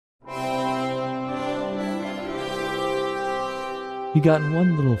He got in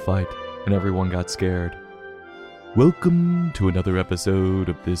one little fight, and everyone got scared. Welcome to another episode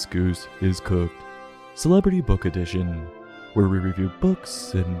of This Goose is Cooked, Celebrity Book Edition, where we review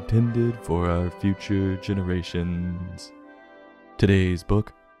books intended for our future generations. Today's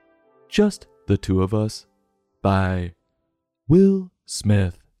book, Just the Two of Us, by Will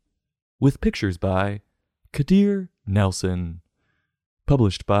Smith, with pictures by Kadir Nelson,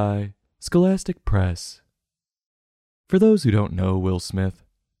 published by Scholastic Press. For those who don't know Will Smith,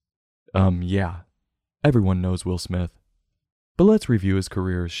 everyone knows Will Smith. But let's review his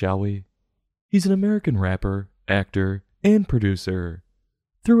career, shall we? He's an American rapper, actor, and producer.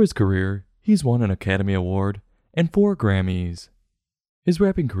 Through his career, he's won an Academy Award and 4 Grammys. His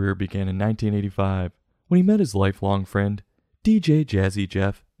rapping career began in 1985 when he met his lifelong friend, DJ Jazzy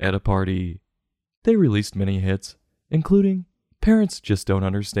Jeff, at a party. They released many hits, including Parents Just Don't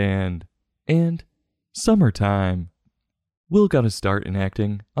Understand and Summertime. Will got his start in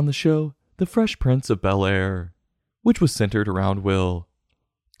acting on the show The Fresh Prince of Bel-Air, which was centered around Will.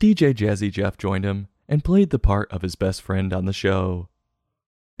 DJ Jazzy Jeff joined him and played the part of his best friend on the show.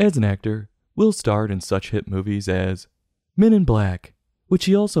 As an actor, Will starred in such hit movies as Men in Black, which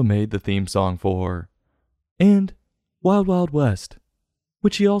he also made the theme song for, and Wild Wild West,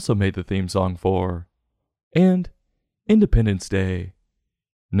 which he also made the theme song for, and Independence Day.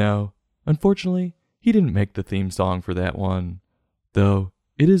 No, unfortunately, he didn't make the theme song for that one, though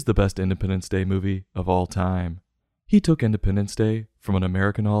it is the best Independence Day movie of all time. He took Independence Day from an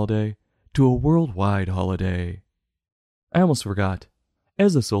American holiday to a worldwide holiday. I almost forgot.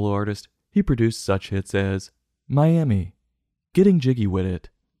 As a solo artist, he produced such hits as Miami, Getting Jiggy With It,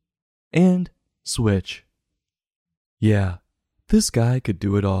 and Switch. Yeah, this guy could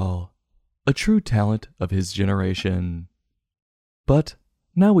do it all. A true talent of his generation. But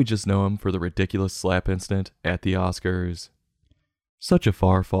now we just know him for the ridiculous slap incident at the Oscars. Such a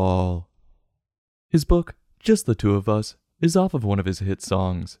far fall. His book, Just the Two of Us, is off of one of his hit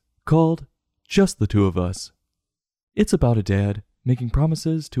songs, called Just the Two of Us. It's about a dad making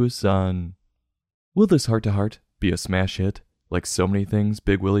promises to his son. Will this heart-to-heart be a smash hit, like so many things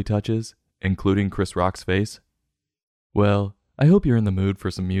Big Willie touches, including Chris Rock's face? Well, I hope you're in the mood for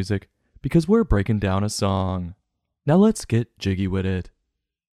some music, because we're breaking down a song. Now let's get jiggy with it.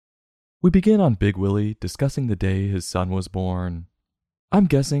 We begin on Big Willie discussing the day his son was born. I'm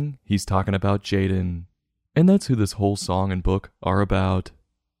guessing he's talking about Jaden, and that's who this whole song and book are about.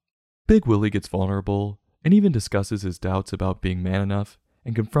 Big Willie gets vulnerable and even discusses his doubts about being man enough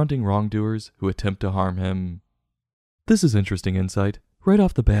and confronting wrongdoers who attempt to harm him. This is interesting insight right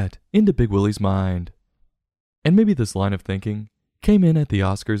off the bat into Big Willie's mind. And maybe this line of thinking came in at the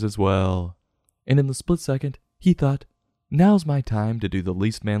Oscars as well, and in the split second, he thought, now's my time to do the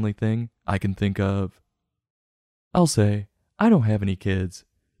least manly thing I can think of. I'll say, I don't have any kids,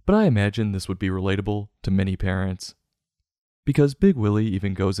 but I imagine this would be relatable to many parents. Because Big Willie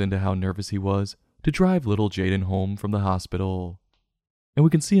even goes into how nervous he was to drive little Jaden home from the hospital. And we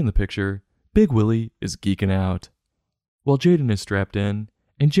can see in the picture, Big Willie is geeking out, while Jaden is strapped in,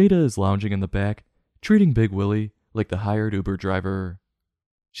 and Jada is lounging in the back, treating Big Willie like the hired Uber driver.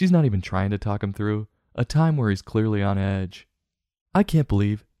 She's not even trying to talk him through a time where he's clearly on edge. I can't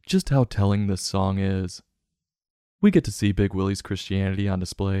believe just how telling this song is. We get to see Big Willie's Christianity on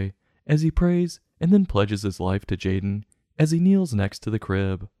display as he prays and then pledges his life to Jaden as he kneels next to the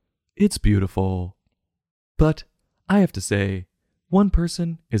crib. It's beautiful. But I have to say, one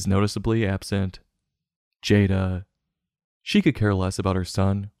person is noticeably absent. Jada. She could care less about her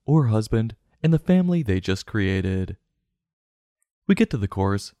son or husband and the family they just created. We get to the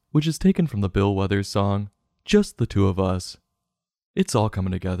chorus, which is taken from the Bill Withers song, Just the Two of Us. It's all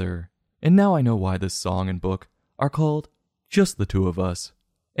coming together, and now I know why this song and book are called Just the Two of Us,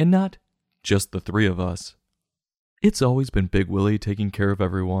 and not Just the Three of Us. It's always been Big Willie taking care of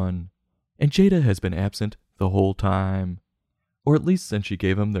everyone, and Jada has been absent the whole time, or at least since she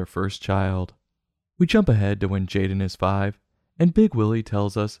gave him their first child. We jump ahead to when Jaden is 5, and Big Willie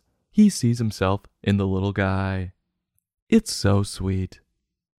tells us he sees himself in the little guy. It's so sweet.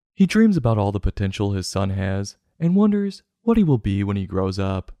 He dreams about all the potential his son has and wonders what he will be when he grows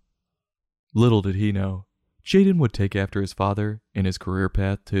up. Little did he know, Jaden would take after his father in his career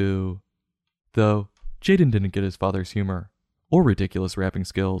path too. Though, Jaden didn't get his father's humor or ridiculous rapping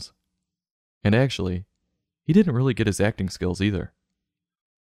skills. And actually, he didn't really get his acting skills either.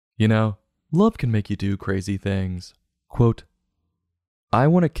 You know, love can make you do crazy things. Quote, I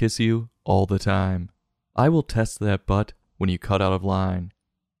want to kiss you all the time. I will test that butt when you cut out of line.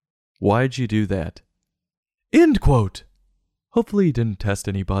 Why'd you do that? End quote! Hopefully he didn't test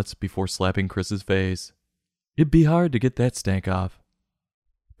any butts before slapping Chris's face. It'd be hard to get that stank off.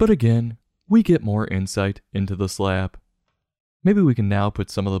 But again, we get more insight into the slap. Maybe we can now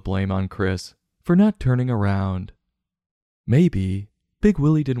put some of the blame on Chris for not turning around. Maybe Big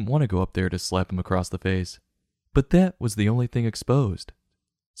Willie didn't want to go up there to slap him across the face, but that was the only thing exposed,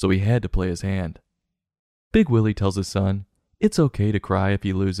 so he had to play his hand. Big Willie tells his son it's okay to cry if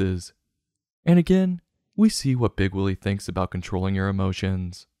he loses. And again, we see what Big Willie thinks about controlling your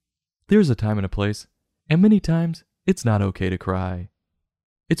emotions. There's a time and a place, and many times it's not okay to cry.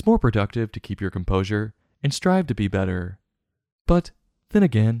 It's more productive to keep your composure and strive to be better. But then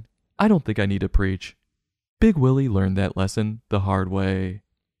again, I don't think I need to preach. Big Willie learned that lesson the hard way.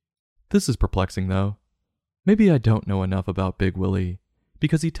 This is perplexing though. Maybe I don't know enough about Big Willie,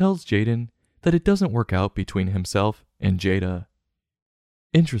 because he tells Jaden that it doesn't work out between himself and Jada.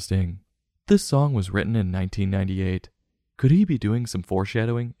 Interesting. This song was written in 1998. Could he be doing some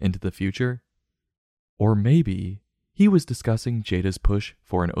foreshadowing into the future? Or maybe he was discussing Jada's push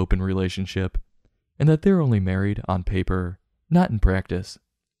for an open relationship, and that they're only married on paper, not in practice.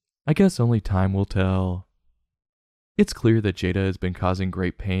 I guess only time will tell. It's clear that Jada has been causing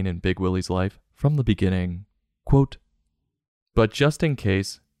great pain in Big Willie's life from the beginning. Quote, "But just in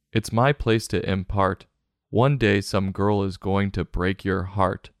case, it's my place to impart. One day some girl is going to break your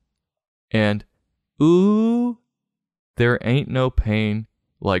heart. And, ooh, there ain't no pain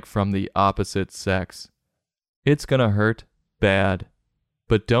like from the opposite sex. It's gonna hurt bad,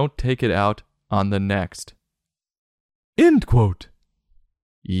 but don't take it out on the next." End quote.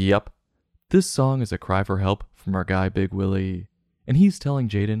 Yup, this song is a cry for help from our guy Big Willie, and he's telling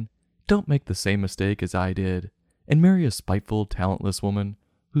Jaden, don't make the same mistake as I did, and marry a spiteful, talentless woman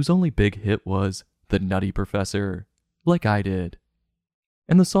whose only big hit was The Nutty Professor, like I did.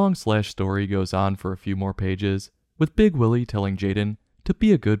 And the song/story goes on for a few more pages, with Big Willie telling Jaden to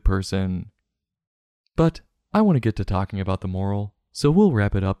be a good person. But I want to get to talking about the moral, so we'll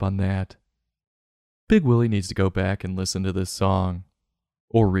wrap it up on that. Big Willie needs to go back and listen to this song.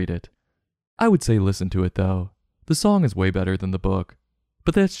 Or read it. I would say listen to it though. The song is way better than the book,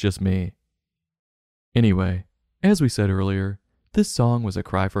 but that's just me. Anyway, as we said earlier, this song was a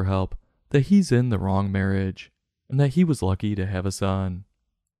cry for help that he's in the wrong marriage, and that he was lucky to have a son.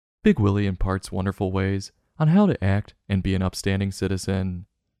 Big Willie imparts wonderful ways on how to act and be an upstanding citizen,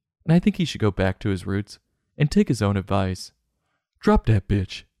 and I think he should go back to his roots and take his own advice. Drop that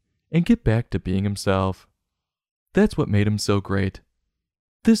bitch, and get back to being himself. That's what made him so great.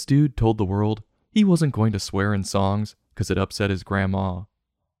 This dude told the world he wasn't going to swear in songs because it upset his grandma.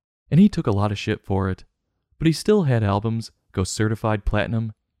 And he took a lot of shit for it, but he still had albums go certified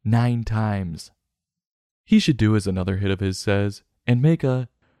platinum 9 times. He should do as another hit of his says, and make a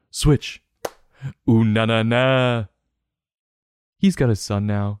switch. Ooh na na na. He's got his son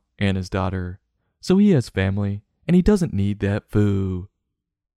now, and his daughter, so he has family, and he doesn't need that foo.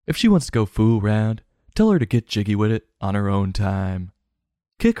 If she wants to go fool around, tell her to get jiggy with it on her own time.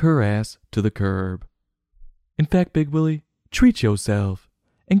 Kick her ass to the curb. In fact, Big Willie, treat yourself,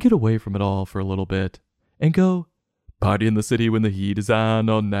 and get away from it all for a little bit, and go party in the city when the heat is on,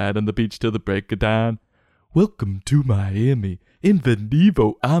 all night on the beach till the break of dawn. Welcome to Miami,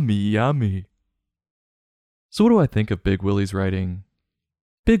 Invenivo a Miami. So what do I think of Big Willie's writing?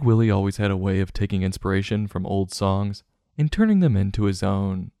 Big Willie always had a way of taking inspiration from old songs and turning them into his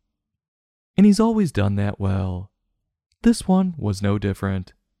own. And he's always done that well. This one was no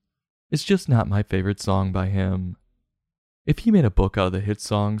different. It's just not my favorite song by him. If he made a book out of the hit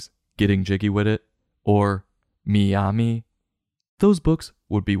songs, Getting Jiggy With It, or Miami, those books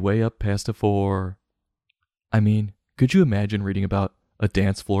would be way up past a 4. I mean, could you imagine reading about a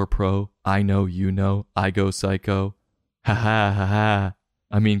dance floor pro, I know you know, I go psycho? Ha ha ha ha.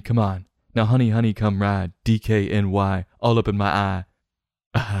 I mean, come on. Now honey honey come ride, DKNY, all up in my eye.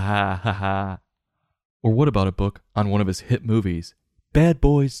 Ha ha ha ha. Or what about a book on one of his hit movies, Bad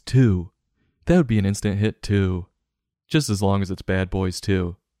Boys 2? That would be an instant hit too. Just as long as it's Bad Boys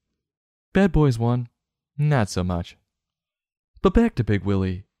 2. Bad Boys 1? Not so much. But back to Big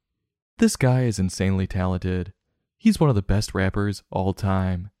Willie. This guy is insanely talented. He's one of the best rappers all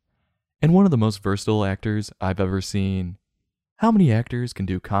time. And one of the most versatile actors I've ever seen. How many actors can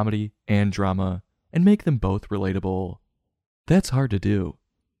do comedy and drama and make them both relatable? That's hard to do.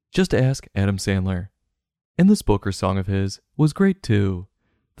 Just ask Adam Sandler. And this book or song of his was great too,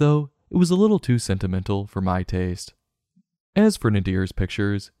 though it was a little too sentimental for my taste. As for Nadir's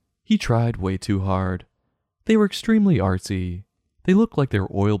pictures, he tried way too hard. They were extremely artsy. They looked like they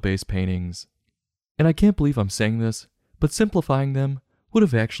were oil-based paintings. And I can't believe I'm saying this, but simplifying them would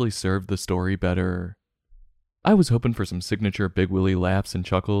have actually served the story better. I was hoping for some signature Big Willie laughs and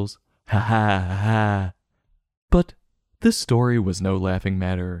chuckles. Ha ha ha ha. But This story was no laughing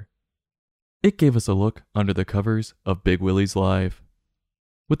matter. It gave us a look under the covers of Big Willie's life.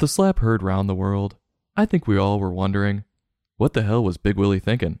 With the slap heard round the world, I think we all were wondering, what the hell was Big Willie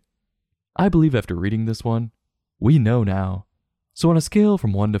thinking? I believe after reading this one, we know now. So on a scale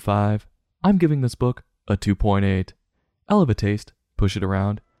from 1 to 5, I'm giving this book a 2.8. I'll have a taste, push it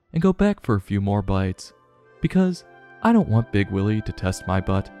around, and go back for a few more bites. Because I don't want Big Willie to test my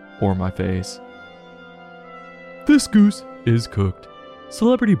butt or my face. This Goose is Cooked,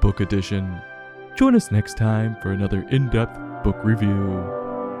 Celebrity Book Edition. Join us next time for another in-depth book review.